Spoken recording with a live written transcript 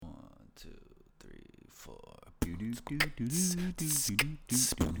Hey,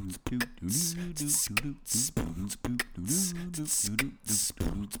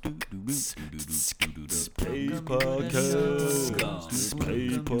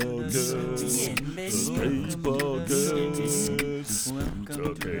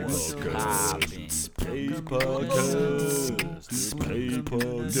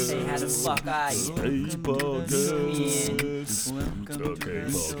 how the fuck are you?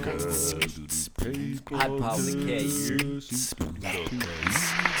 Hot power the case.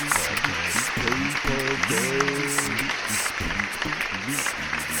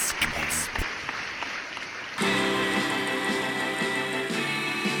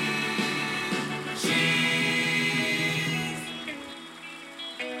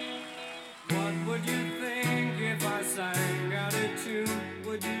 What would you think if I sang out a tune?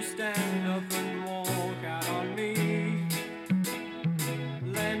 Would you stand up and walk out on me?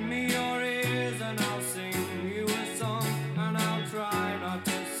 Lend me your ears and I'll sing you a song, and I'll try not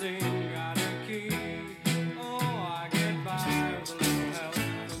to sing out of key. Oh, I get by with a little help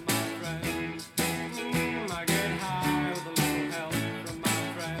from my friends. I get high with a little help from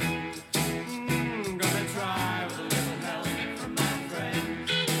my friends. Gonna try with a little help from my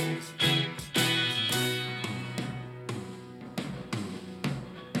friends.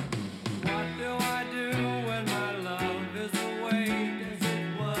 What do I do when my love is away? Does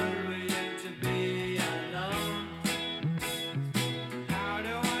it worry you to be alone? How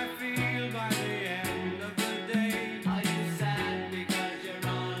do I feel by the end of the day? Are you sad because you're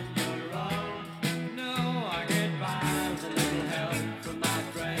on your own? No, I get by with a little help from my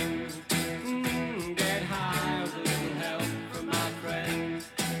friends. Get high with a little help from my friends.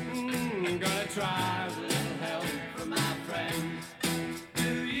 Gonna try with a little help from my friends.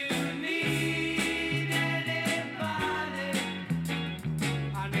 Do you need anybody?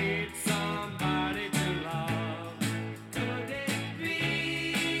 I need somebody to love. Could it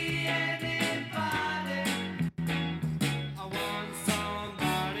be anybody? I want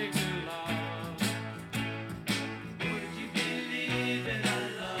somebody to love. Would you believe in a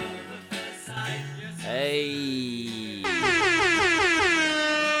love at first sight? Hey.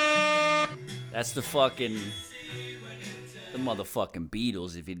 That's the motherfucking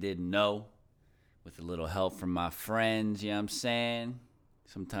Beatles, if you didn't know. With a little help from my friends, you know what I'm saying?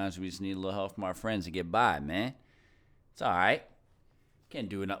 Sometimes we just need a little help from our friends to get by, man. It's alright.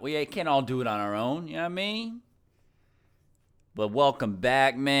 We can't all do it on our own, you know what I mean? But welcome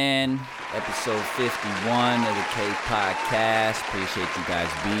back, man. Episode 51 of the K Podcast. Appreciate you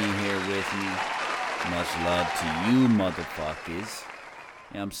guys being here with me. Much love to you, motherfuckers.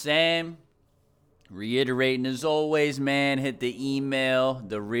 You know what I'm saying? Reiterating as always, man, hit the email,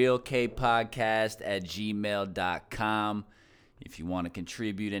 therealkpodcast@gmail.com. If you want to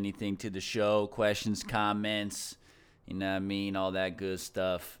contribute anything to the show, questions, comments, you know what I mean, all that good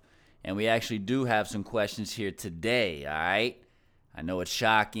stuff. And we actually do have some questions here today, all right? I know it's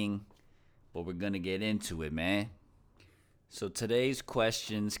shocking, but we're going to get into it, man. So today's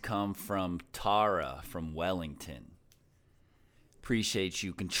questions come from Tara from Wellington. Appreciate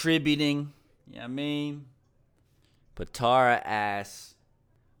you contributing. You know what I mean? But Tara asks,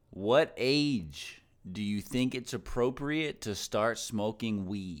 what age do you think it's appropriate to start smoking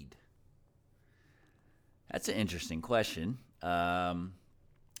weed? That's an interesting question. And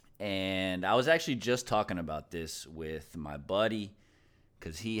I was actually just talking about this with my buddy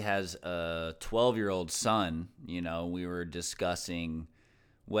because he has a 12-year-old son. You know, we were discussing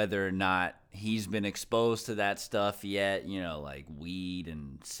whether or not he's been exposed to that stuff yet, you know, like weed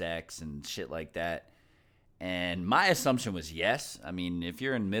and sex and shit like that. And my assumption was yes. I mean, if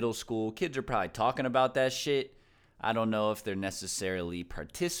you're in middle school, kids are probably talking about that shit. I don't know if they're necessarily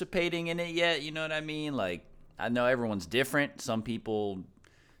participating in it yet, you know what I mean? Like, I know everyone's different. Some people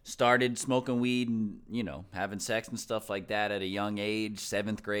started smoking weed and, you know, having sex and stuff like that at a young age,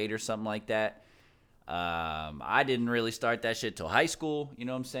 7th grade or something like that. I didn't really start that shit till high school, you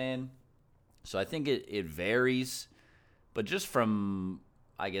know what I'm saying? So I think it varies. But just from,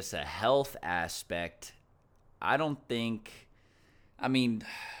 I guess, a health aspect, I don't think, I mean,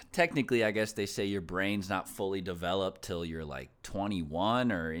 technically, I guess they say your brain's not fully developed till you're like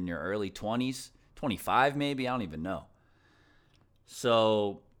 21 or in your early 20s, 25 maybe, I don't even know.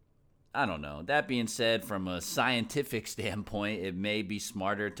 So, I don't know. That being said, from a scientific standpoint, it may be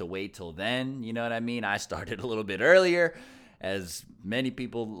smarter to wait till then. You know what I mean? I started a little bit earlier, as many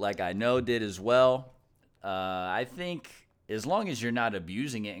people like I know did as well. I think as long as you're not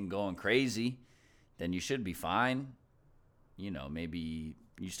abusing it and going crazy, then you should be fine. You know, maybe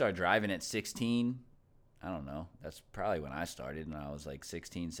you start driving at 16. I don't know. That's probably when I started, and I was like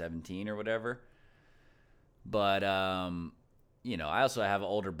 16, 17 or whatever. But I also have an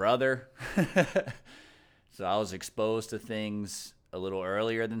older brother. So I was exposed to things a little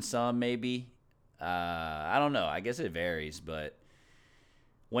earlier than some, maybe. I don't know. I guess it varies, but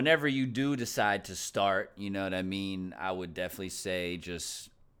whenever you do decide to start, you know what I mean? I would definitely say just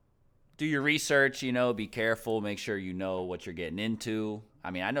do your research, be careful, make sure you know what you're getting into. I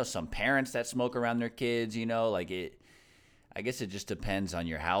mean, I know some parents that smoke around their kids, I guess it just depends on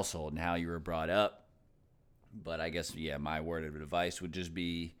your household and how you were brought up. But I guess, yeah, my word of advice would just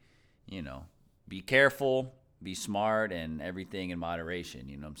be, be careful, be smart, and everything in moderation.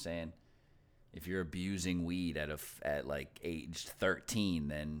 You know what I'm saying? If you're abusing weed at like age 13,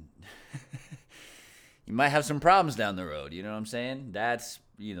 then you might have some problems down the road. You know what I'm saying? That's,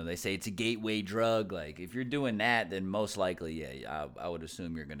 they say it's a gateway drug. Like, if you're doing that, then most likely, yeah, I would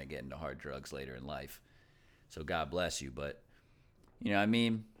assume you're going to get into hard drugs later in life. So God bless you. But, you know what I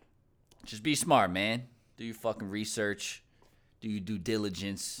mean? Just be smart, man. Do your fucking research. Do your due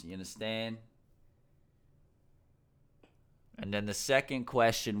diligence. You understand? And then the second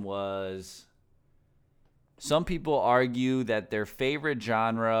question was, some people argue that their favorite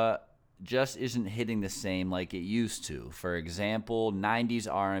genre just isn't hitting the same like it used to. For example, 90s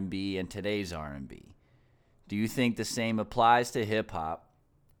R&B and today's R&B. Do you think the same applies to hip hop?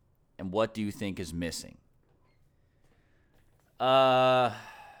 And what do you think is missing? That's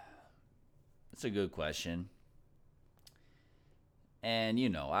a good question. And,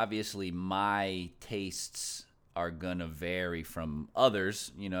 obviously my tastes are gonna vary from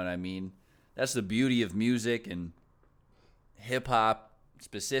others, you know what I mean? That's the beauty of music and hip hop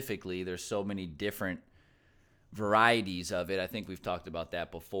specifically. There's so many different varieties of it. I think we've talked about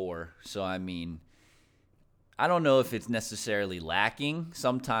that before. So, I mean, I don't know if it's necessarily lacking.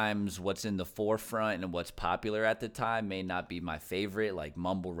 Sometimes what's in the forefront and what's popular at the time may not be my favorite. Like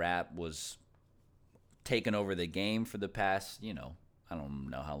mumble rap was taking over the game for the past, I don't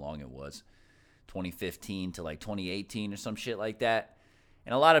know how long it was, 2015 to like 2018 or some shit like that.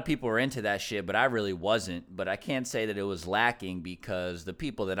 And a lot of people were into that shit, but I really wasn't. But I can't say that it was lacking because the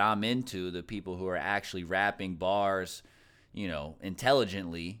people that I'm into, the people who are actually rapping bars,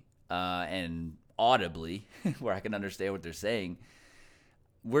 intelligently and audibly, where I can understand what they're saying,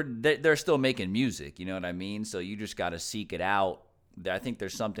 they're still making music, you know what I mean? So you just got to seek it out. I think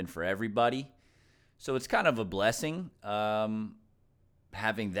there's something for everybody. So it's kind of a blessing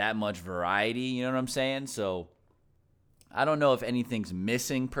having that much variety, you know what I'm saying? So I don't know if anything's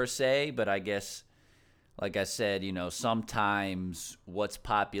missing per se, but I guess, like I said, sometimes what's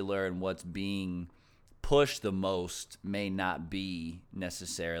popular and what's being pushed the most may not be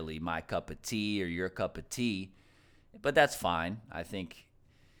necessarily my cup of tea or your cup of tea, but that's fine. I think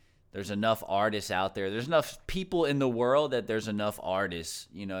there's enough artists out there. There's enough people in the world that there's enough artists,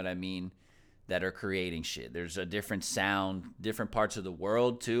 you know what I mean, that are creating shit. There's a different sound, different parts of the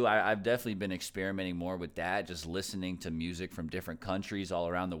world too. I've definitely been experimenting more with that, just listening to music from different countries all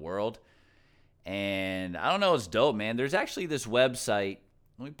around the world. And I don't know, it's dope, man. There's actually this website.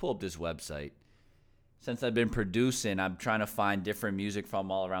 Let me pull up this website. Since I've been producing, I'm trying to find different music from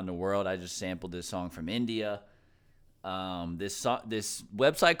all around the world. I just sampled this song from India. This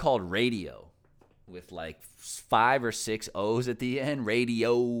website called Radio, with like 5 or 6 O's at the end.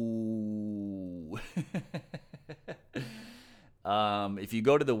 Radio. If you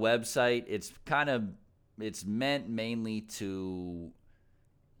go to the website, it's meant mainly to,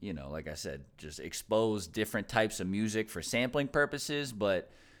 like I said, just expose different types of music for sampling purposes,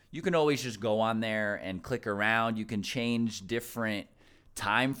 but you can always just go on there and click around. You can change different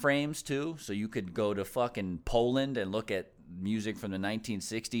time frames too. So you could go to fucking Poland and look at music from the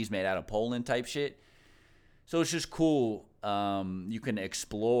 1960s made out of Poland type shit. So it's just cool. You can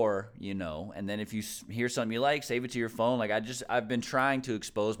explore, and then if you hear something you like, save it to your phone. Like I've been trying to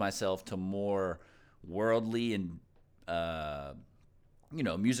expose myself to more worldly and,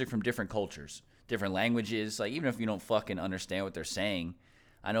 music from different cultures, different languages. Like even if you don't fucking understand what they're saying,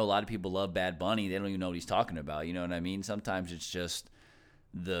 I know a lot of people love Bad Bunny. They don't even know what he's talking about. You know what I mean? Sometimes it's just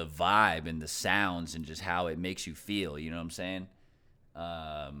the vibe and the sounds and just how it makes you feel. You know what I'm saying?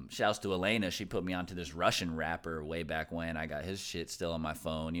 Shouts to Elena. She put me onto this Russian rapper way back when. I got his shit still on my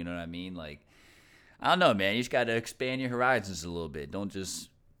phone. You know what I mean? Like, I don't know, man. You just got to expand your horizons a little bit. Don't just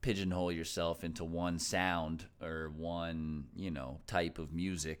pigeonhole yourself into one sound or one, type of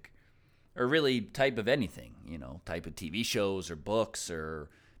music. Or really type of anything, type of TV shows or books or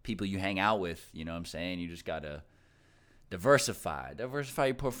people you hang out with, you know what I'm saying? You just got to diversify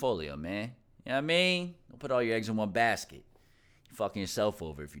your portfolio, man. You know what I mean? Don't put all your eggs in one basket. You're fucking yourself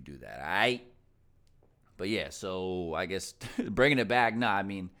over if you do that, all right? But yeah, so I guess bringing it back,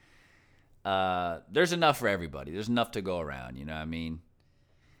 there's enough for everybody. There's enough to go around. You know what I mean?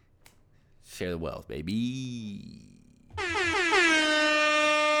 Share the wealth, baby.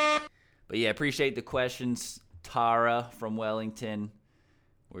 But yeah, appreciate the questions, Tara from Wellington.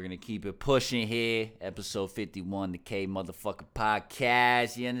 We're going to keep it pushing here. Episode 51, the K Motherfucker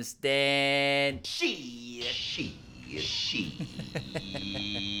Podcast. You understand? Shit.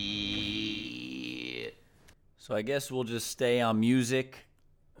 So I guess we'll just stay on music.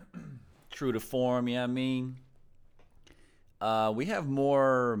 True to form, you know what I mean? We have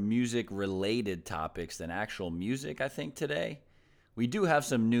more music-related topics than actual music, I think, today. We do have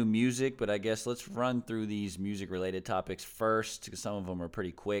some new music, but I guess let's run through these music-related topics first, because some of them are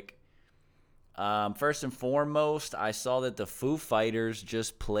pretty quick. First and foremost, I saw that the Foo Fighters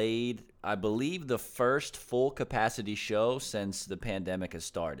just played, I believe, the first full-capacity show since the pandemic has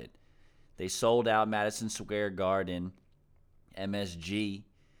started. They sold out Madison Square Garden, MSG,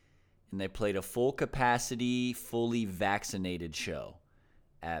 and they played a full-capacity, fully vaccinated show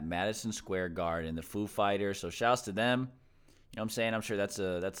at Madison Square Garden, the Foo Fighters. So shouts to them. You know what I'm saying? I'm sure that's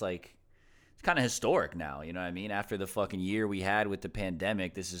like, it's kind of historic now, you know what I mean? After the fucking year we had with the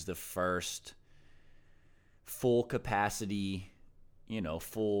pandemic, this is the first full capacity, you know,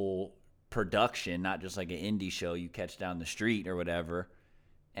 full production, not just like an indie show you catch down the street or whatever.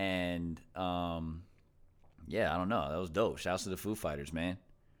 And, yeah, I don't know. That was dope. Shouts to the Foo Fighters, man.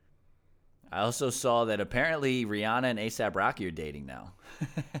 I also saw that apparently Rihanna and A$AP Rocky are dating now.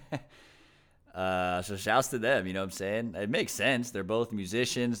 So shouts to them, you know what I'm saying? It makes sense. They're both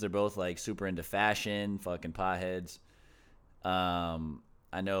musicians. They're both like super into fashion, fucking potheads.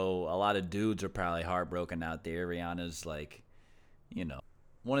 I know a lot of dudes are probably heartbroken out there. Rihanna's like, you know,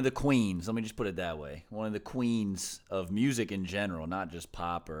 one of the queens. Let me just put it that way. One of the queens of music in general, not just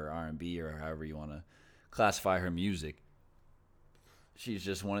pop or R&B or however you want to classify her music. She's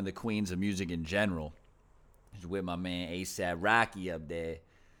just one of the queens of music in general. She's with my man A$AP Rocky up there.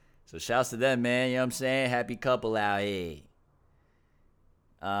 So shouts to them, man. You know what I'm saying? Happy couple out here.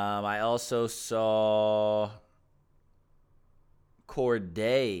 I also saw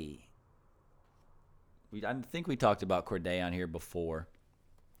Corday. I think we talked about Corday on here before.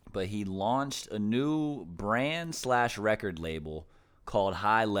 But he launched a new brand/record label called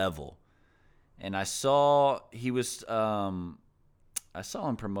High Level. And I saw him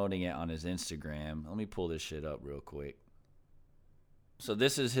promoting it on his Instagram. Let me pull this shit up real quick. So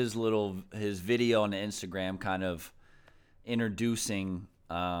this is his video on the Instagram kind of introducing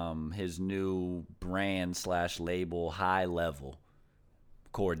his new brand/label, High Level,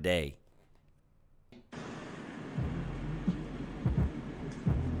 Corday.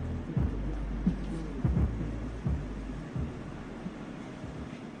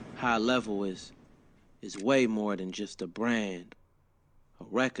 High Level is way more than just a brand, a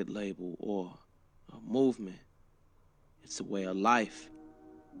record label, or a movement. It's a way of life.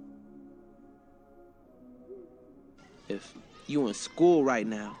 If you in school right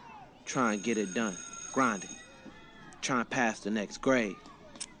now, trying to get it done, grinding, trying to pass the next grade,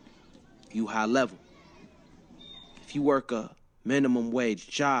 you high level. If you work a minimum wage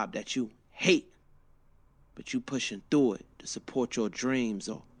job that you hate, but you pushing through it to support your dreams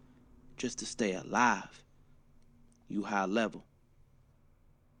or just to stay alive, you high level.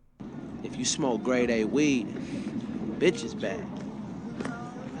 If you smoke grade A weed, bitches bad.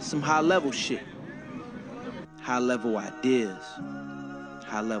 That's some high level shit. High level ideas,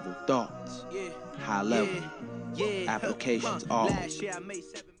 high level thoughts, high level applications, all.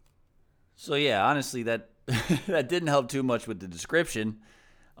 So yeah, honestly, that that didn't help too much with the description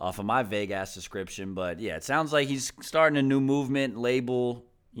off of my vague ass description, but yeah, it sounds like he's starting a new movement, label,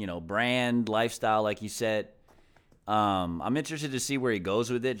 you know, brand, lifestyle, like you said. I'm interested to see where he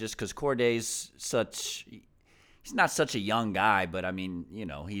goes with it, just because Corday's he's not such a young guy, but I mean, you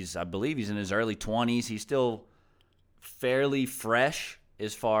know, I believe he's in his early 20s. He's still fairly fresh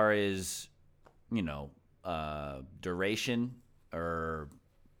as far as, you know, duration or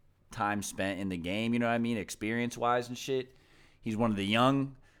time spent in the game, you know what I mean, experience-wise and shit. He's one of the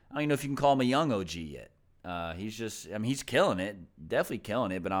young, I don't even know if you can call him a young OG yet. He's just, I mean, he's killing it, definitely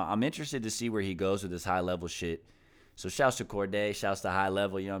killing it, but I'm interested to see where he goes with this high-level shit. So shouts to Corday, shouts to High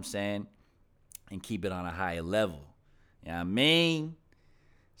Level, you know what I'm saying? And keep it on a higher level. You know what I mean?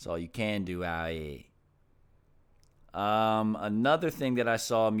 That's all you can do out here. Another thing that I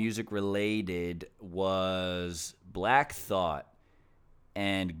saw music-related was Black Thought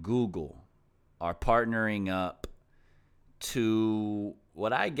and Google are partnering up to,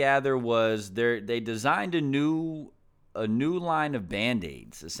 what I gather was they designed a new line of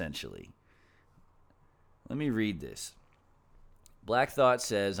Band-Aids, essentially. Let me read this. Black Thought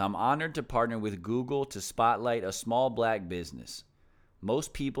says, I'm honored to partner with Google to spotlight a small black business.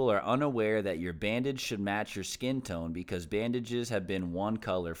 Most people are unaware that your bandage should match your skin tone because bandages have been one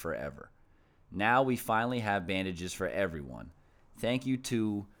color forever. Now we finally have bandages for everyone. Thank you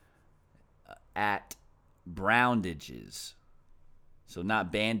to at Browndages. So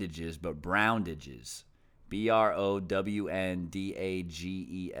not bandages, but Browndages. BROWNDAGES.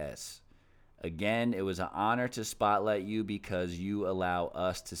 Again, it was an honor to spotlight you because you allow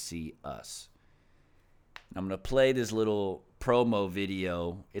us to see us. I'm going to play this little promo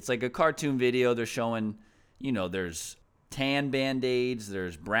video. It's like a cartoon video. They're showing, there's tan Band-Aids,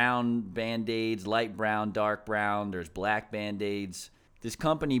 there's brown Band-Aids, light brown, dark brown, there's black Band-Aids. This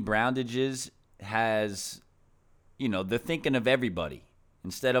company, Browndages, has, they're thinking of everybody.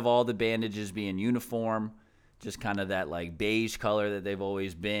 Instead of all the bandages being uniform, just kind of that like beige color that they've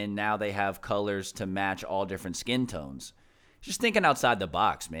always been, now they have colors to match all different skin tones. Just thinking outside the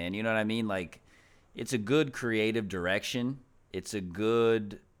box, man. You know what I mean? Like, it's a good creative direction. I think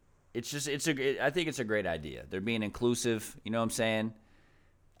it's a great idea. They're being inclusive, you know what I'm saying?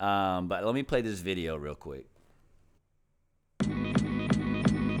 But let me play this video real quick.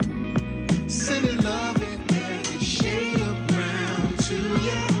 Sending love in every shade of brown to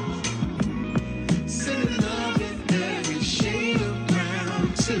you. Sending love in every shade of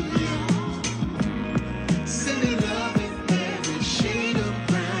brown to you. Sending love in every shade of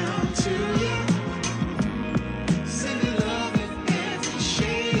brown to you. Sending love in every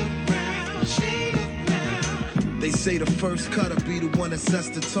shade of brown, shade of brown. They say the first cut'll be the one that sets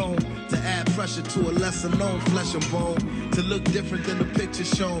the tone, to add pressure to a lesser known flesh and bone, to look different than the picture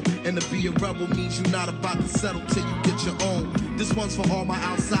shown, and to be a rebel means you're not about to settle till you get your own. This one's for all my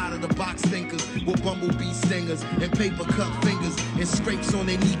outside of the box thinkers with bumblebee stingers and paper cut fingers and scrapes on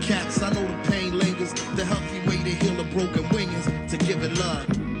their kneecaps. I know the pain lingers. The healthy way to heal a broken wing is to give it love.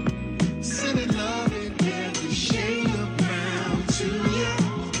 Sending love in every shade of brown to you.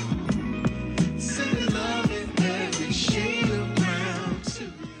 Sending love in every shade of brown to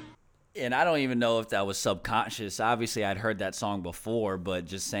you. And I don't even know if that was subconscious. Obviously, I'd heard that song before, but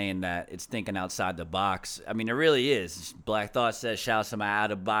just saying that it's thinking outside the box. I mean, it really is. Black Thought says, shout out to my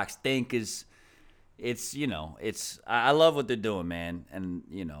out-of-box thinkers. I love what they're doing, man. And,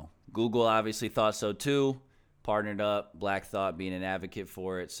 Google obviously thought so too. Partnered up, Black Thought being an advocate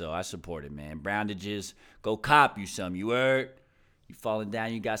for it. So I support it, man. Browndages, go cop you some, you heard? You falling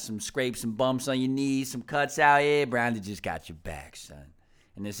down, you got some scrapes and bumps on your knees, some cuts out here. Browndages got your back, son.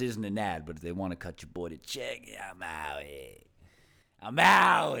 And this isn't an ad, but if they want to cut your boy the check, I'm out here. I'm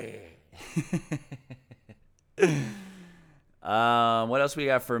out here. What else we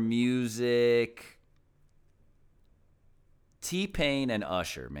got for music? T-Pain and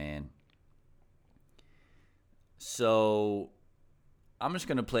Usher, man. So I'm just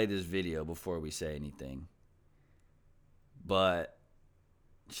going to play this video before we say anything. But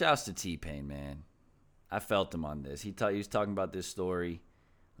shouts to T-Pain, man. I felt him on this. He was talking about this story.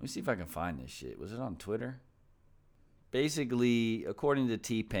 Let me see if I can find this shit. Was it on Twitter? Basically, according to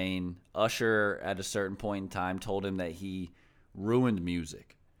T-Pain, Usher at a certain point in time told him that he ruined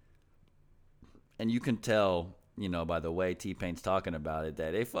music. And you can tell, by the way T-Pain's talking about it,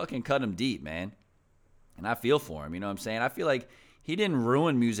 that they fucking cut him deep, man. And I feel for him, you know what I'm saying? I feel like he didn't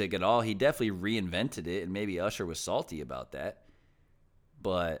ruin music at all. He definitely reinvented it, and maybe Usher was salty about that.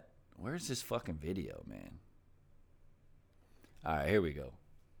 But where's this fucking video, man? All right, here we go.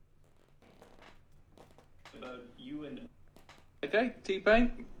 About you and... Okay,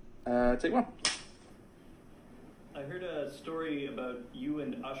 T-Pain, take one. I heard a story about you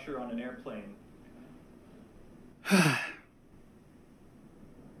and Usher on an airplane.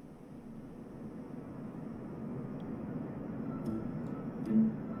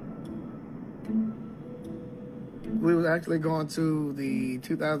 We was actually going to the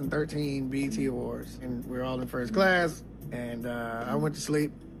 2013 BET Awards, and we were all in first class, and I went to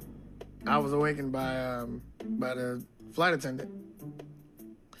sleep. I was awakened by the flight attendant.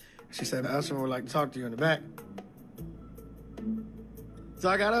 She said, Usher would like to talk to you in the back. So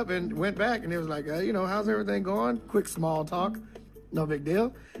I got up and went back, and it was like, how's everything going? Quick small talk, no big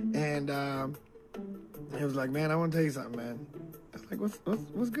deal. And it was like, man, I want to tell you something, man. I was like,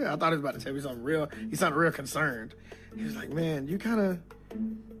 what's good? I thought he was about to tell me something real. He sounded real concerned. He was like, man, you kind of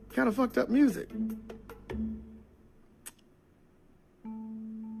fucked up music.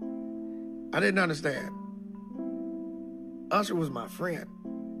 I didn't understand. Usher was my friend.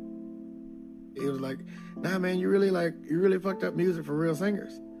 He was like, nah, man, you really fucked up music for real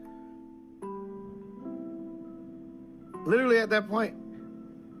singers. Literally at that point,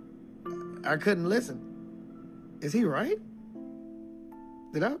 I couldn't listen. Is he right?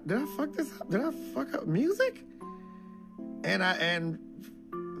 did I fuck this up? Did I fuck up music? And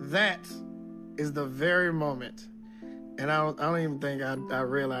that is the very moment, and I don't even think I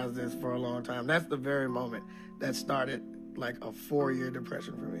realized this for a long time. That's the very moment that started like a 4-year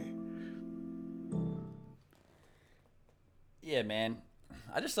depression for me. Yeah, man.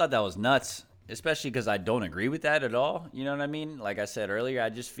 I just thought that was nuts, especially because I don't agree with that at all. You know what I mean? Like I said earlier, I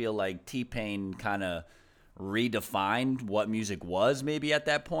just feel like T-Pain kind of redefined what music was maybe at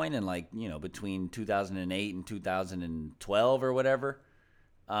that point, and like, you know, between 2008 and 2012 or whatever.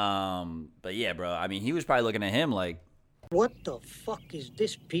 But yeah, bro, I mean, he was probably looking at him like, what the fuck is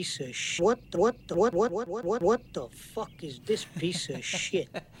this piece of shit? What the fuck is this piece of shit?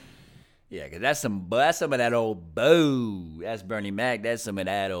 yeah, because that's some of that old boo. That's Bernie Mac. That's some of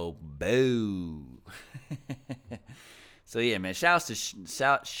that old boo. So yeah, man, shouts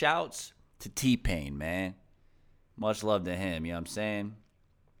to T-Pain, man. Much love to him, you know what I'm saying?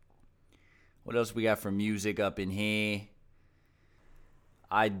 What else we got for music up in here?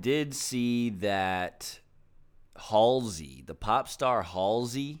 I did see that Halsey, the pop star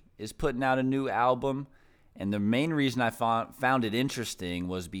Halsey, is putting out a new album. And the main reason I found it interesting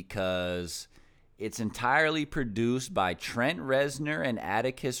was because it's entirely produced by Trent Reznor and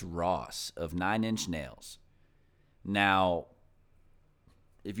Atticus Ross of 9 Inch Nails. Now,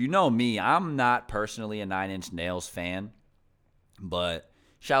 if you know me, I'm not personally a 9 Inch Nails fan, but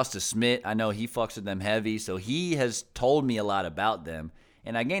shouts to Smith. I know he fucks with them heavy, so he has told me a lot about them,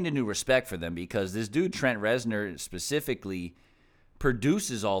 and I gained a new respect for them because this dude, Trent Reznor, specifically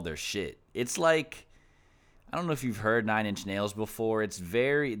produces all their shit. It's like, I don't know if you've heard 9 Inch Nails before. It's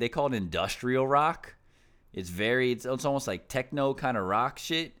very, they call it industrial rock. It's almost like techno kind of rock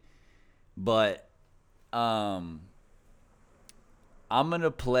shit, but I'm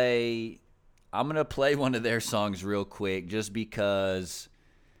gonna play one of their songs real quick just because,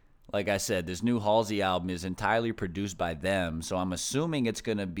 like I said, this new Halsey album is entirely produced by them, so I'm assuming it's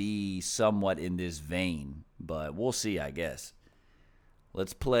gonna be somewhat in this vein, but we'll see, I guess.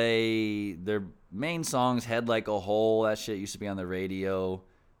 Let's play their main songs, Head Like a Hole, that shit used to be on the radio,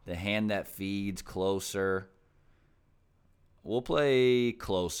 The Hand That Feeds, Closer. We'll play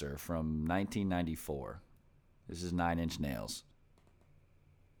Closer from 1994. This is 9 Inch Nails.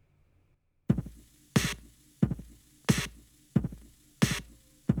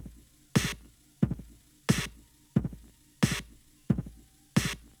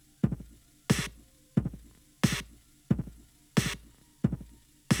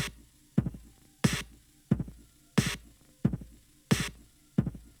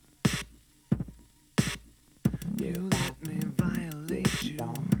 You let me violate you.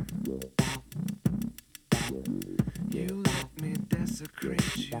 You let me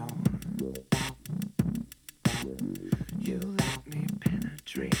desecrate you. You let me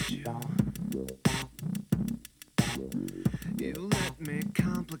penetrate you. You let me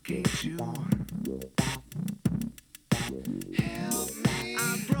complicate you. Help me.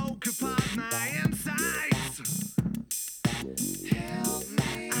 I broke apart my insides. Help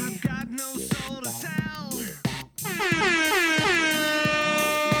me. I've got no soul to tell.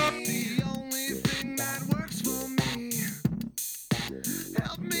 The only thing that works for me.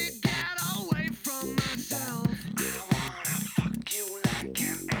 Help me get away from myself. I wanna fuck you like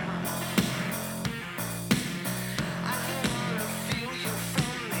an animal. I wanna feel you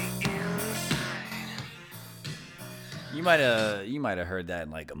from the inside. You might have heard that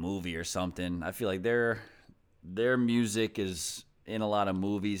in like a movie or something. I feel like their music is in a lot of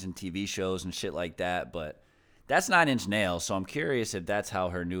movies and TV shows and shit like that, but that's 9 Inch Nails, so I'm curious if that's how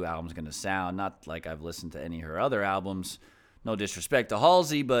her new album's gonna sound. Not like I've listened to any of her other albums. No disrespect to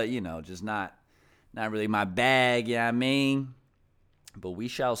Halsey, but you know, just not really my bag, you know what I mean? But we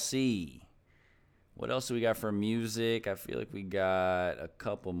shall see. What else do we got for music? I feel like we got a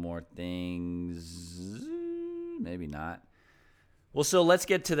couple more things. Maybe not. Well, so let's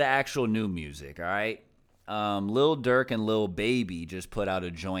get to the actual new music, all right? Lil Durk and Lil Baby just put out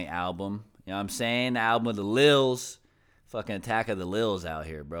a joint album. You know what I'm saying? The album of the Lils. Fucking Attack of the Lils out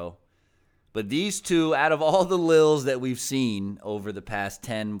here, bro. But these two, out of all the Lils that we've seen over the past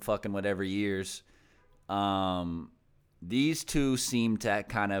 10 fucking whatever years, these two seem to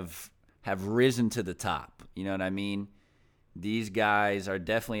kind of have risen to the top. You know what I mean? These guys are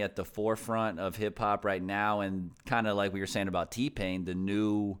definitely at the forefront of hip-hop right now, and kind of like we were saying about T-Pain, the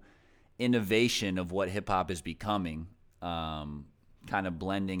new innovation of what hip-hop is becoming, kind of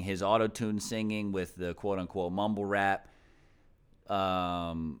blending his auto-tune singing with the quote-unquote mumble rap.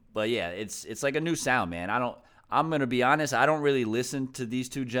 But yeah, it's like a new sound, man. I'm going to be honest, I don't really listen to these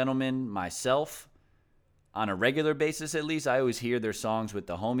two gentlemen myself. on a regular basis, at least. I always hear their songs with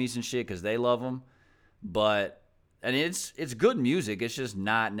the homies and shit because they love them. But, and it's good music. It's just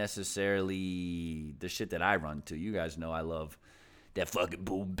not necessarily the shit that I run to. You guys know I love that fucking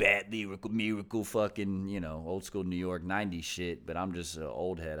boom, bat, lyrical, miracle, fucking, you know, old school New York 90s shit. But I'm just an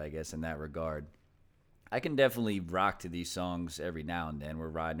old head, I guess, in that regard. I can definitely rock to these songs every now and then. We're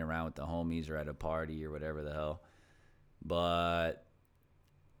riding around with the homies or at a party or whatever the hell. But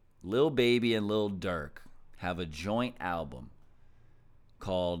Lil Baby and Lil Durk have a joint album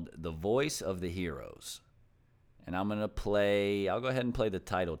called The Voice of the Heroes. And I'll go ahead and play the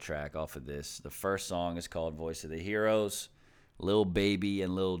title track off of this. The first song is called Voice of the Heroes. Lil Baby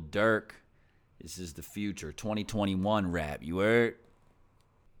and Lil Durk. This is the future, 2021 rap. You heard?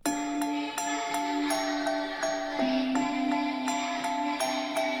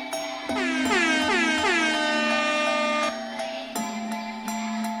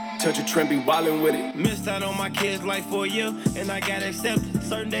 Touch a trend, be wildin' with it. Missed out on my kids' life for a year, and I got accepted.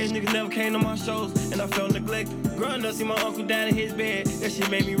 Certain days niggas never came to my shows, and I felt neglected. Growing up, see my uncle down in his bed, that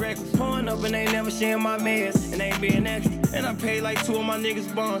shit made me reckless. Pouring up and ain't never sharing my meds, and ain't being extra. And I paid like 2 of my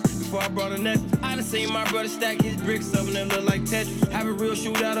niggas' bonds before I brought a necklace. I done seen my brother stack his bricks up and they look like Tetris. Have a real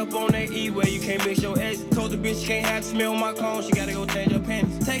shootout up on that E where you can't mix your eggs. Told the bitch she can't have to smell my cologne, she gotta go change her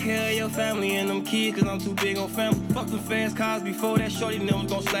panties. Take care of your family and them kids, cause I'm too big on family. Fuck the fast cars before that shorty them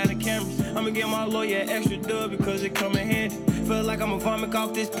gon' slide the cameras. I'ma get my lawyer an extra dub because it come in handy. Feel like I'ma vomit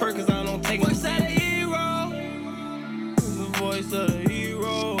off this perk cause I don't take it. Voice of the hero. The voice of the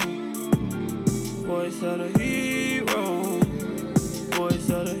hero. Voice of the hero. Voice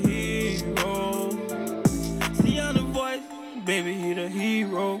of the hero. See I'm the voice. Baby, he the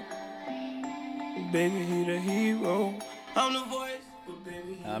hero. Baby, he the hero. I'm the voice. But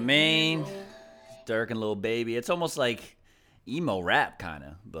baby, he I mean, Durk and Lil Baby. It's almost like emo rap kind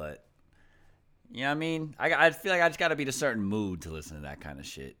of, but you know what I mean? I feel like I just got to be in a certain mood to listen to that kind of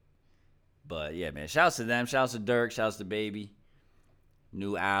shit. But yeah, man, shouts to them. Shouts to Durk. Shouts to Baby.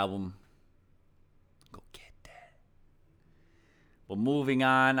 New album. Go get that. Well, moving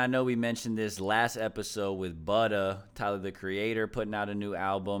on. I know we mentioned this last episode with Butta, Tyler the Creator, putting out a new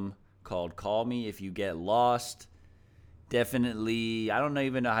album called Call Me If You Get Lost. Definitely, I don't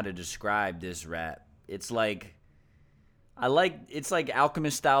even know how to describe this rap. It's like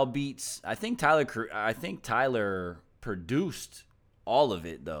Alchemist style beats. I think Tyler produced all of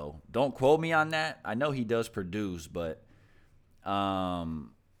it though. Don't quote me on that. I know he does produce, but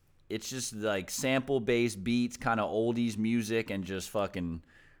it's just like sample based beats, kind of oldies music, and just fucking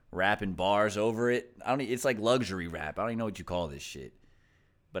rapping bars over it. It's like luxury rap. I don't even know what you call this shit.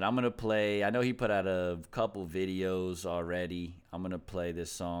 But I'm gonna play. I know he put out a couple videos already. I'm gonna play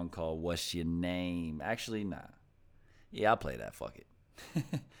this song called "What's Your Name." Actually, nah. Yeah, I'll play that. Fuck it.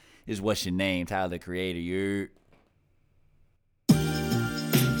 Is What's Your Name? Tyler the Creator. You're.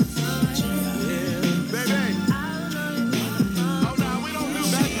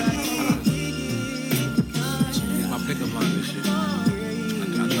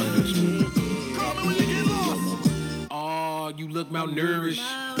 You look malnourished.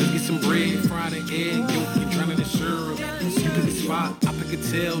 Let's get some bread, fried an egg, yolk, and drown it in syrup. You pick a spot, I pick a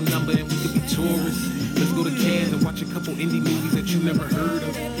tail number, and we could be tourists. Let's go to Cannes and watch a couple indie movies that you never heard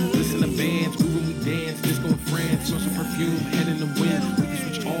of. Listen to bands, groove when we dance, disco in France, smell some perfume, head in the wind. We can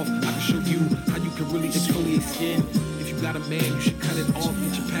switch off, I can show you how you can really exfoliate skin. If you got a man, you should cut it off.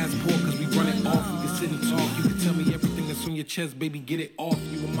 Get your passport, cause we run it off. We can sit and talk, you can tell me everything that's on your chest, baby, get it off.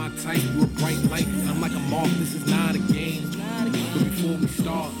 You are my type, you a bright light, and I'm like a moth, this is not a game. But before we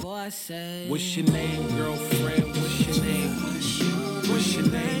start, what's your name, girlfriend? What's your name? What's your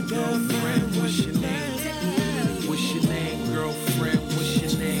name, girlfriend? What's your name? What's your name, girlfriend? What's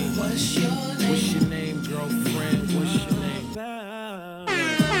your name? What's your name, girlfriend? What's your name?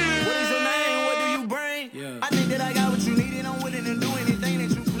 What is your name? What do you bring? Yeah. I think that I got what you need and I'm willing to do anything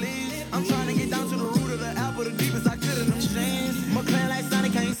that you please. I'm trying to get down to the root of the apple, the deepest I could in them jeans. My clan like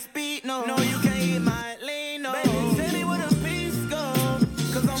Sonic can't speak, no. No, you can't eat my lean, no. Baby, tell me where the peace go,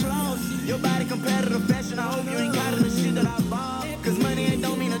 cause I'm lost. Your body competitive fashion, I hope you ain't got the shit that I bought. Cause money ain't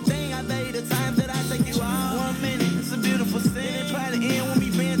don't mean a thing, I bet you the times that I take you out. 1 minute, it's a beautiful sin, it probably end when we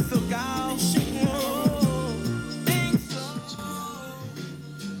been took off.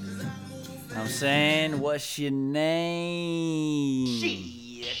 I'm saying, what's your name?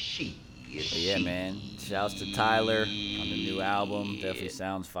 But yeah, man. Shouts to Tyler on the new album. Definitely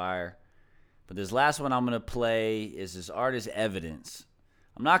sounds fire. But this last one I'm going to play is this artist Evidence.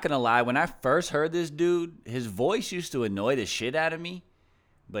 I'm not going to lie. When I first heard this dude, his voice used to annoy the shit out of me.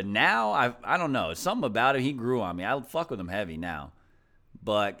 But now, I don't know. It's something about it. He grew on me. I fuck with him heavy now.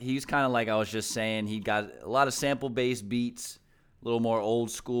 But he's kind of like I was just saying. He got a lot of sample-based beats, a little more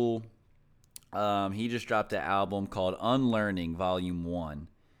old school. He just dropped an album called Unlearning Volume 1.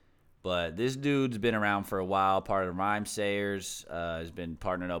 But this dude's been around for a while, part of the Rhyme Sayers. Has been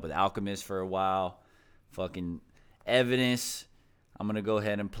partnered up with Alchemist for a while. Fucking Evidence. I'm going to go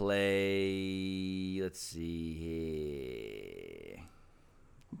ahead and play, let's see here.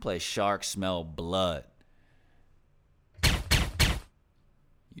 Play Shark Smell Blood.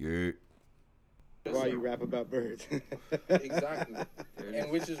 Yeah. Why you rap about birds? Exactly.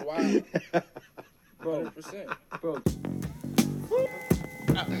 And which is why, 100%. Bro.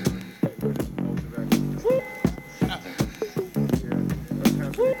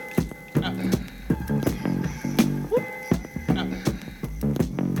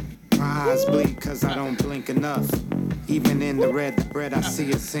 My eyes bleed cause I don't blink enough. Even in the red, the bread I see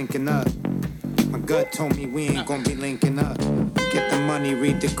is sinking up. My gut told me we ain't gonna be linking up. Get the money,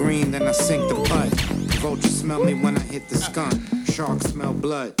 read the green, then I sink the putt. Vultures smell me when I hit the skunk. Sharks smell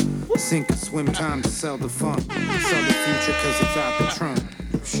blood. Sink or swim time to sell the funk. Sell the future cause it's out the trunk.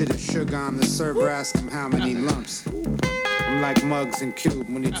 Shit is sugar on the server, ask him how many lumps. I'm like Muggs and Cube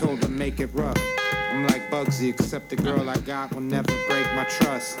when he told him make it rough. I'm like Bugsy, except the girl I got will never break my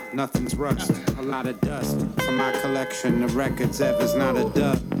trust. Nothing's rust, a lot of dust. From my collection of records, Ever's not a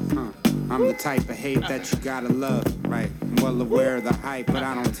dub. I'm the type of hate that you gotta love, right? I'm well aware of the hype, but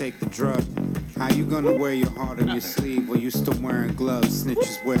I don't take the drug. How you gonna wear your heart on your sleeve while you still wearing gloves?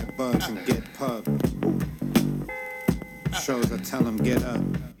 Snitches wear bugs and get pub. Shows I tell them get up.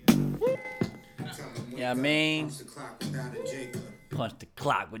 Yeah, I mean, punch the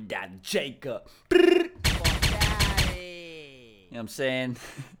clock without a Jacob. You know what I'm saying?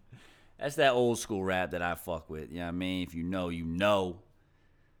 That's that old school rap that I fuck with. You know what I mean? If you know, you know.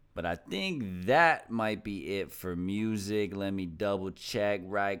 But I think that might be it for music. Let me double check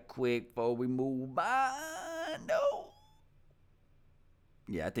right quick before we move on. No.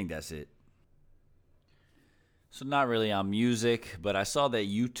 Yeah, I think that's it. So not really on music, but I saw that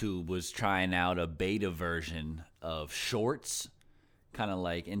YouTube was trying out a beta version of Shorts, kind of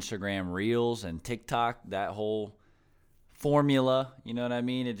like Instagram Reels and TikTok, that whole formula, you know what I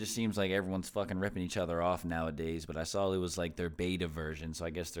mean? It just seems like everyone's fucking ripping each other off nowadays, but I saw it was like their beta version, so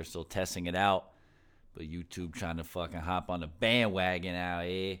I guess they're still testing it out. But YouTube trying to fucking hop on the bandwagon out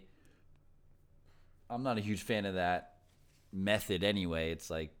here. I'm not a huge fan of that method anyway.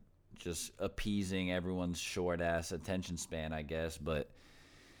 It's like just appeasing everyone's short-ass attention span, I guess, but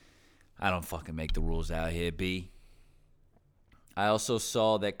I don't fucking make the rules out here, B. I also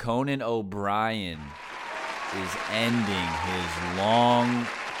saw that Conan O'Brien is ending his long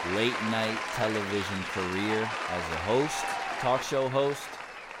late-night television career as a host, talk show host.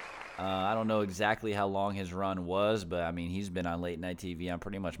 I don't know exactly how long his run was, but, I mean, he's been on late-night TV on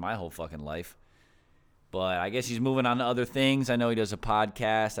pretty much my whole fucking life. But I guess he's moving on to other things. I know he does a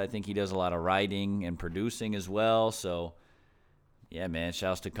podcast. I think he does a lot of writing and producing as well. So, yeah, man,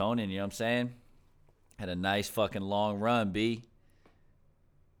 shouts to Conan, you know what I'm saying? Had a nice fucking long run, B.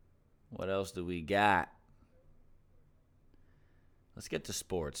 What else do we got? Let's get to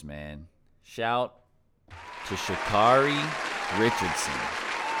sports, man. Shout to Sha'Carri Richardson.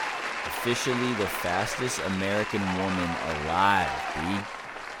 Officially the fastest American woman alive, B.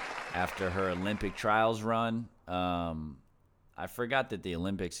 After her Olympic trials run. I forgot that the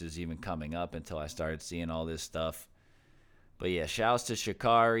Olympics is even coming up until I started seeing all this stuff. But yeah, shouts to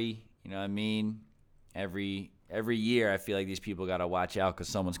Sha'Carri. You know what I mean? Every year I feel like these people got to watch out because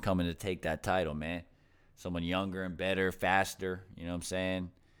someone's coming to take that title, man. Someone younger and better, faster. You know what I'm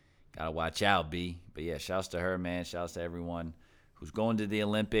saying? Got to watch out, B. But yeah, shouts to her, man. Shouts to everyone who's going to the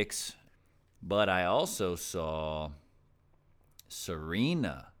Olympics. But I also saw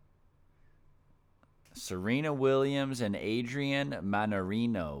Serena Williams and Adrian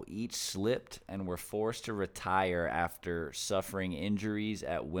Manarino each slipped and were forced to retire after suffering injuries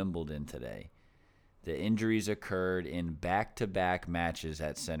at Wimbledon today. The injuries occurred in back-to-back matches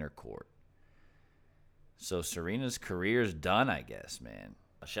at center court. So Serena's career's done, I guess, man.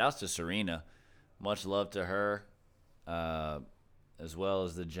 Shouts to Serena. Much love to her, as well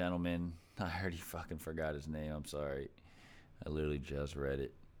as the gentleman. I already fucking forgot his name. I'm sorry. I literally just read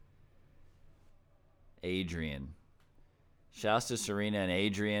it. Adrian. Shouts to Serena and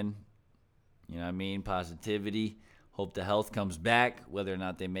Adrian. You know what I mean? Positivity. Hope the health comes back. Whether or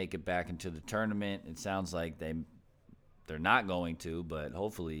not they make it back into the tournament, it sounds like they're not going to, but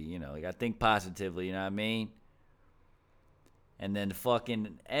hopefully, you know, you got to think positively, you know what I mean? And then the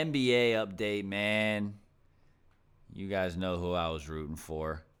fucking NBA update, man. You guys know who I was rooting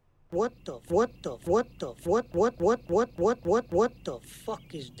for. the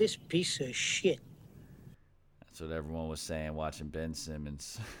fuck is this piece of shit? That's what everyone was saying watching Ben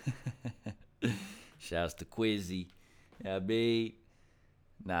Simmons. Shouts to Quizzy. Yeah, B.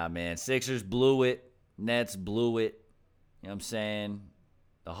 Nah, man. Sixers blew it. Nets blew it. You know what I'm saying?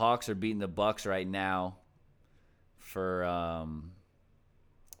 The Hawks are beating the Bucks right now for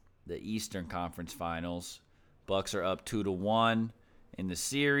the Eastern Conference Finals. Bucks are up 2-1 in the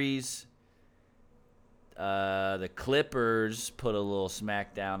series. The Clippers put a little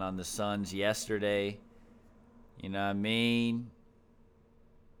smackdown on the Suns yesterday. You know what I mean?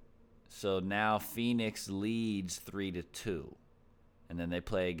 So now Phoenix leads 3-2. And then they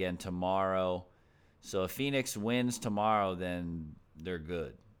play again tomorrow. So if Phoenix wins tomorrow, then they're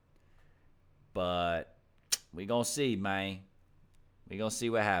good. But we gonna see, man. We gonna see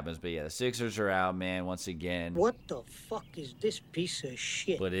what happens. But yeah, the Sixers are out, man, once again. What the fuck is this piece of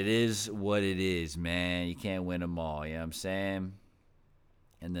shit? But it is what it is, man. You can't win them all, you know what I'm saying?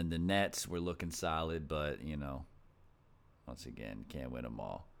 And then the Nets were looking solid, but, you know, once again, can't win them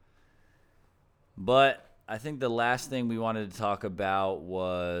all. But I think the last thing we wanted to talk about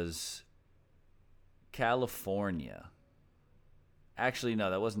was California. Actually,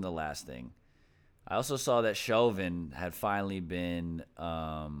 no, that wasn't the last thing. I also saw that Chauvin had finally been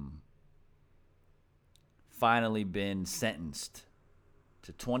sentenced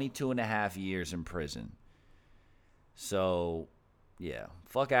to 22 and a half years in prison. So, yeah.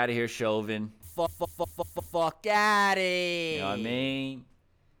 Fuck out of here, Chauvin. Fuck out of here. You know what I mean?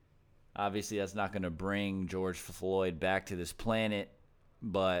 Obviously, that's not going to bring George Floyd back to this planet,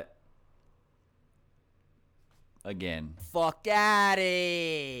 but again, fuck out of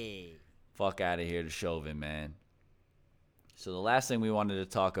here. Fuck out of here to Chauvin, man. So the last thing we wanted to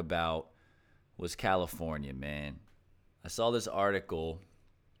talk about was California, man. I saw this article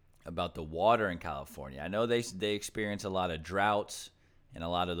about the water in California. I know they experience a lot of droughts and a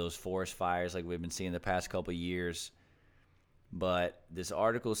lot of those forest fires like we've been seeing the past couple of years. But this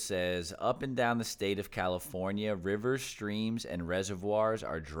article says, up and down the state of California, rivers, streams, and reservoirs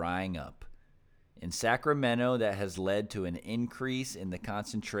are drying up. In Sacramento, that has led to an increase in the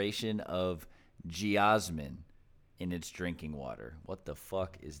concentration of geosmin in its drinking water. What the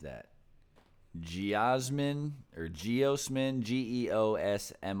fuck is that? Geosmin, or Geosmin,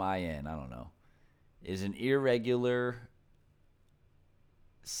 Geosmin, I don't know, is an irregular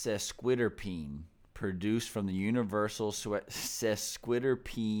sesquiterpene produced from the universal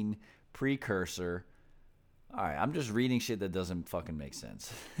sesquiterpene precursor. All right, I'm just reading shit that doesn't fucking make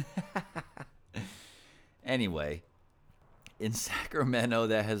sense. Anyway, in Sacramento,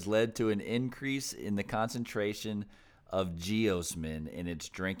 that has led to an increase in the concentration of geosmin in its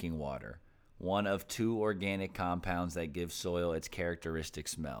drinking water, one of two organic compounds that give soil its characteristic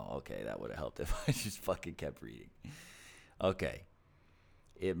smell. Okay, that would have helped if I just fucking kept reading. Okay.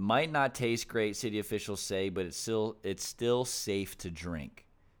 It might not taste great, city officials say, but it's still safe to drink.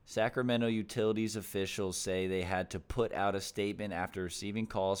 Sacramento utilities officials say they had to put out a statement after receiving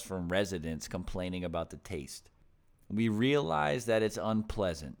calls from residents complaining about the taste. We realize that it's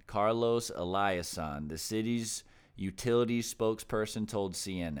unpleasant, Carlos Eliason, the city's utilities spokesperson, told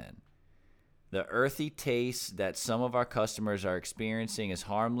CNN. The earthy taste that some of our customers are experiencing is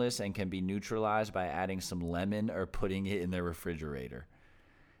harmless and can be neutralized by adding some lemon or putting it in their refrigerator.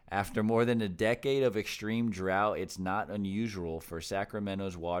 After more than a decade of extreme drought, it's not unusual for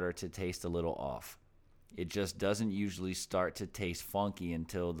Sacramento's water to taste a little off. It just doesn't usually start to taste funky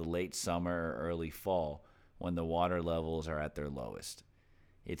until the late summer or early fall, when the water levels are at their lowest.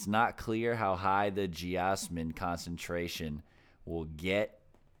 It's not clear how high the geosmin concentration will get.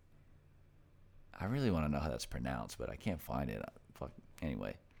 I really want to know how that's pronounced, but I can't find it.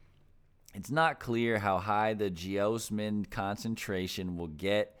 Anyway. It's not clear how high the geosmin concentration will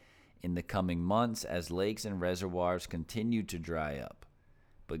get in the coming months as lakes and reservoirs continue to dry up.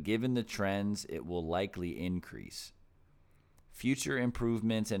 But given the trends, it will likely increase. Future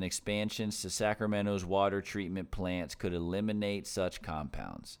improvements and expansions to Sacramento's water treatment plants could eliminate such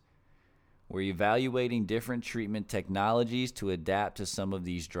compounds. We're evaluating different treatment technologies to adapt to some of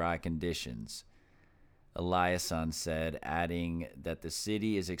these dry conditions, Eliason said, adding that the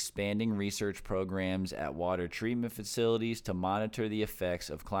city is expanding research programs at water treatment facilities to monitor the effects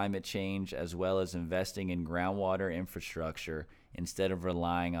of climate change, as well as investing in groundwater infrastructure instead of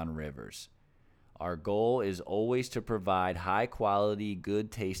relying on rivers. Our goal is always to provide high-quality,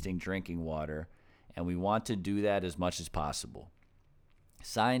 good-tasting drinking water, and we want to do that as much as possible.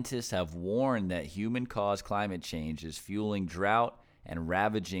 Scientists have warned that human-caused climate change is fueling drought and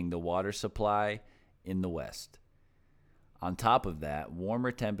ravaging the water supply in the West. On top of that,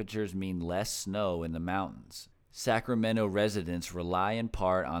 warmer temperatures mean less snow in the mountains. Sacramento residents rely in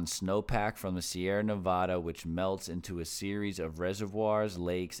part on snowpack from the Sierra Nevada, which melts into a series of reservoirs,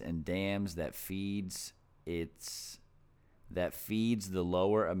 lakes, and dams that feeds the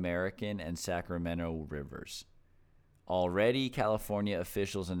lower American and Sacramento rivers. Already, California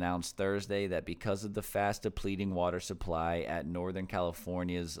officials announced Thursday that because of the fast depleting water supply at Northern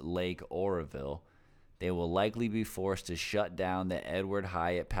California's Lake Oroville, they will likely be forced to shut down the Edward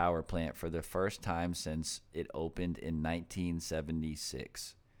Hyatt power plant for the first time since it opened in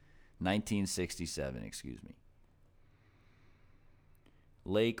 1967, excuse me.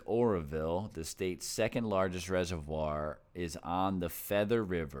 Lake Oroville, the state's second largest reservoir, is on the Feather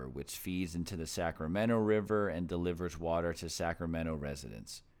River, which feeds into the Sacramento River and delivers water to Sacramento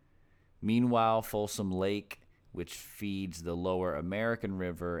residents. Meanwhile, Folsom Lake, which feeds the lower American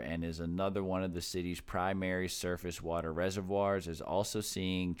River and is another one of the city's primary surface water reservoirs, is also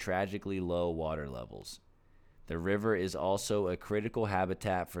seeing tragically low water levels. The river is also a critical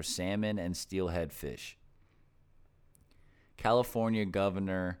habitat for salmon and steelhead fish. California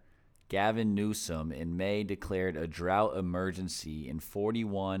Governor Gavin Newsom in May declared a drought emergency in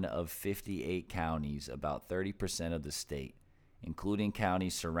 41 of 58 counties, about 30% of the state, including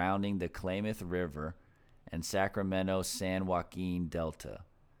counties surrounding the Klamath River and Sacramento-San Joaquin Delta,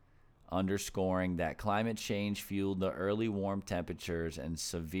 underscoring that climate change fueled the early warm temperatures and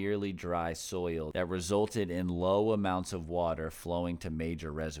severely dry soil that resulted in low amounts of water flowing to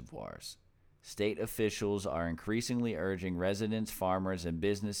major reservoirs. State officials are increasingly urging residents, farmers, and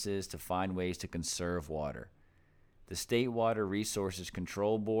businesses to find ways to conserve water. The State Water Resources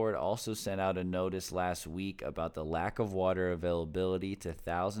Control Board also sent out a notice last week about the lack of water availability to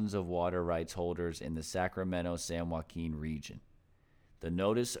thousands of water rights holders in the Sacramento-San Joaquin region. The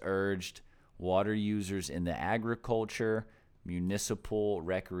notice urged water users in the agriculture, municipal,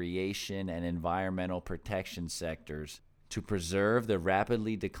 recreation, and environmental protection sectors to preserve the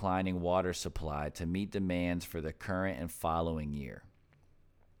rapidly declining water supply to meet demands for the current and following year.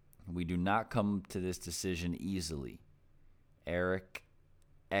 We do not come to this decision easily, Eric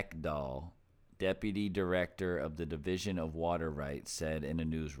Ekdahl, Deputy Director of the Division of Water Rights, said in a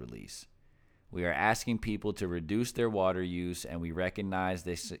news release. We are asking people to reduce their water use, and we recognize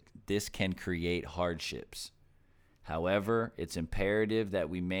this can create hardships. However, it's imperative that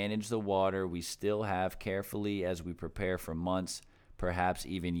we manage the water we still have carefully as we prepare for months, perhaps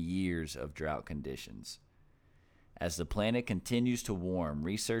even years of drought conditions. As the planet continues to warm,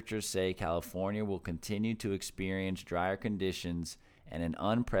 researchers say California will continue to experience drier conditions and an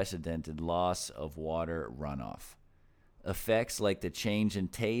unprecedented loss of water runoff. Effects like the change in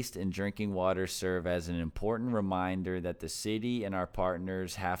taste in drinking water serve as an important reminder that the city and our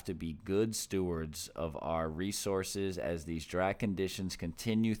partners have to be good stewards of our resources as these dry conditions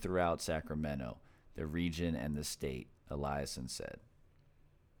continue throughout Sacramento, the region, and the state, Eliason said.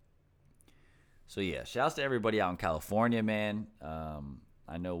 So yeah, shouts to everybody out in California, man.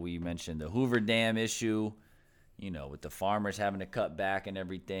 I know we mentioned the Hoover Dam issue, with the farmers having to cut back and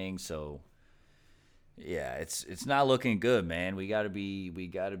everything. So yeah, it's not looking good, man. We gotta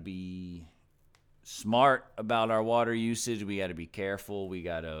be smart about our water usage. We gotta be careful. We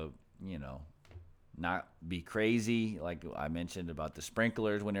gotta, not be crazy. Like I mentioned about the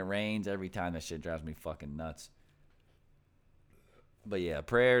sprinklers when it rains. Every time that shit drives me fucking nuts. But yeah,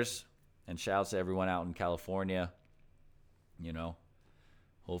 prayers and shouts to everyone out in California.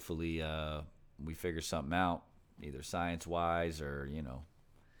 Hopefully we figure something out, either science-wise or,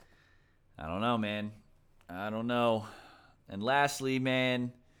 I don't know, man. I don't know. And lastly,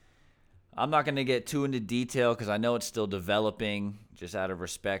 man, I'm not going to get too into detail because I know it's still developing, just out of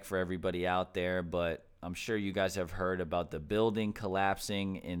respect for everybody out there, but I'm sure you guys have heard about the building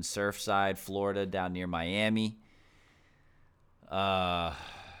collapsing in Surfside, Florida, down near Miami. From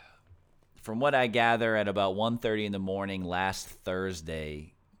what I gather, at about 1:30 in the morning last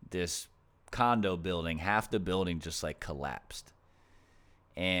Thursday, this condo building, half the building just collapsed.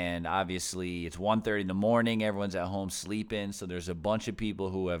 And obviously it's 1:30 in the morning, everyone's at home sleeping, so there's a bunch of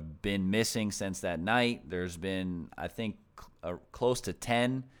people who have been missing since that night. There's been, I think, close to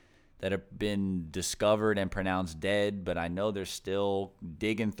 10 that have been discovered and pronounced dead, but I know they're still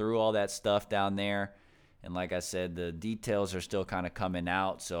digging through all that stuff down there. And like I said, the details are still kind of coming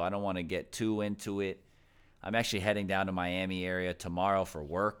out, so I don't want to get too into it. I'm actually heading down to Miami area tomorrow for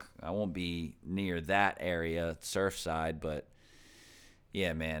work. I won't be near that area, Surfside, but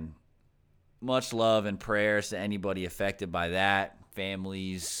yeah, man. Much love and prayers to anybody affected by that.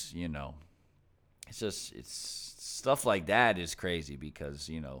 Families, it's stuff like that is crazy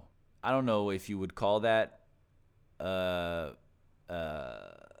because, I don't know if you would call that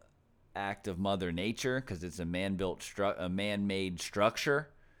act of Mother Nature because it's a man-made structure.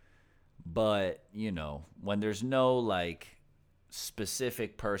 But, you know, when there's no, like,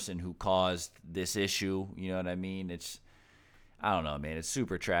 specific person who caused this issue, you know what I mean? I don't know, man. It's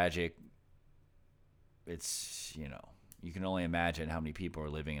super tragic. It's, you know, you can only imagine how many people are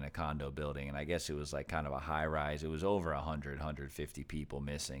living in a condo building. And I guess it was like kind of a high rise. It was over 150 people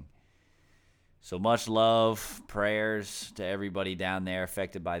missing. So much love, prayers to everybody down there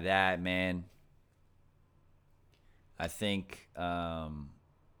affected by that, man. I think, I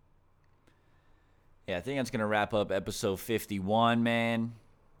think that's going to wrap up episode 51, man.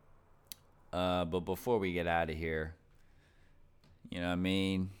 But before we get out of here, you know what I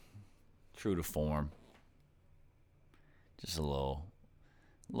mean? True to form. Just a little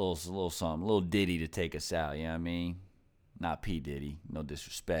something, a little ditty to take us out, you know what I mean? Not P. Diddy, no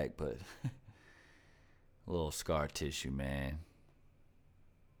disrespect, but a little scar tissue, man.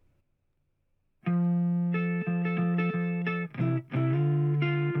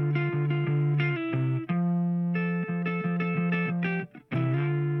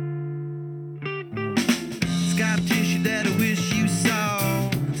 Scar tissue that I wish you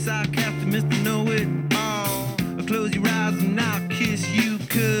saw. Sarcastic Mr. Know-It-All. Close your eyes and I'll kiss you,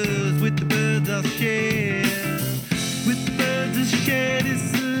 'cause with the birds I'll share. With the birds I'll share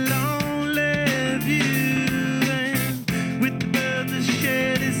this lonely view. And with the birds I'll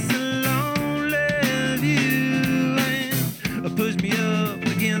share this lonely view. And push me up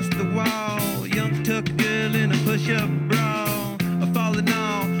against the wall. Young tuck girl in a push-up bra. Falling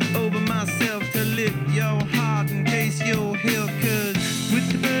all over myself to lift your heart in case you're held. 'Cause with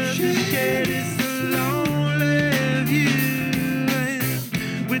the birds I'll share this lonely view.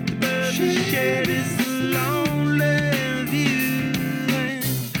 And with the birds I'll share this lonely view. And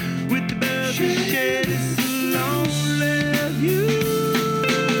with the birds I'll share this lonely view.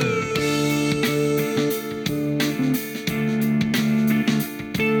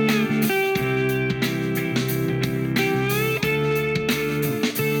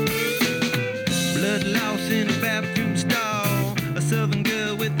 Blood loss in a bathroom stall. A southern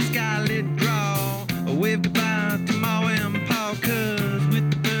girl with a scarlet draw. A wave goodbye to Ma and Pa, 'cause with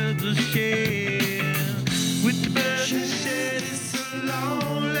the birds I'll share. With the birds I'll share this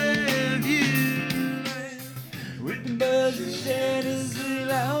lonely view. With the birds I'll share this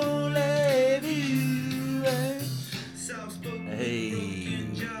lonely view. Hey,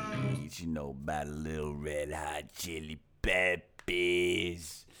 you know about a little red hot chili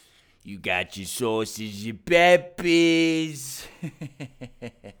peppers. You got your sauces, your peppers.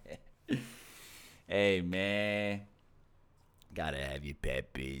 Hey, man. Gotta have your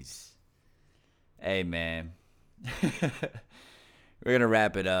peppers. Hey, man. We're gonna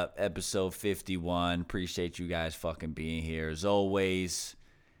wrap it up. Episode 51. Appreciate you guys fucking being here. As always,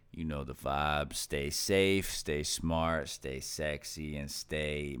 you know the vibes. Stay safe, stay smart, stay sexy, and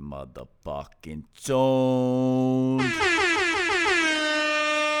stay motherfucking tuned.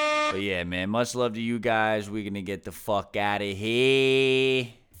 But yeah, man, much love to you guys. We're gonna get the fuck out of here.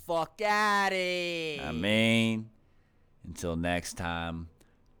 Fuck out of here. I mean, until next time,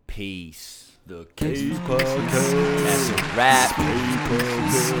 peace. The Cage Podcast. That's a wrap.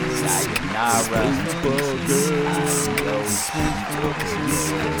 Sayonara.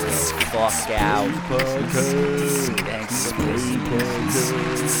 Adios. Fuck out. Thanks for listening.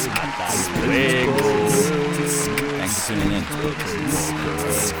 Hasta luego. Thanks for tuning in.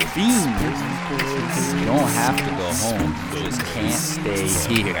 You don't have to go home. You just can't stay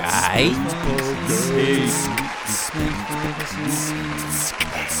here, alright? Peace.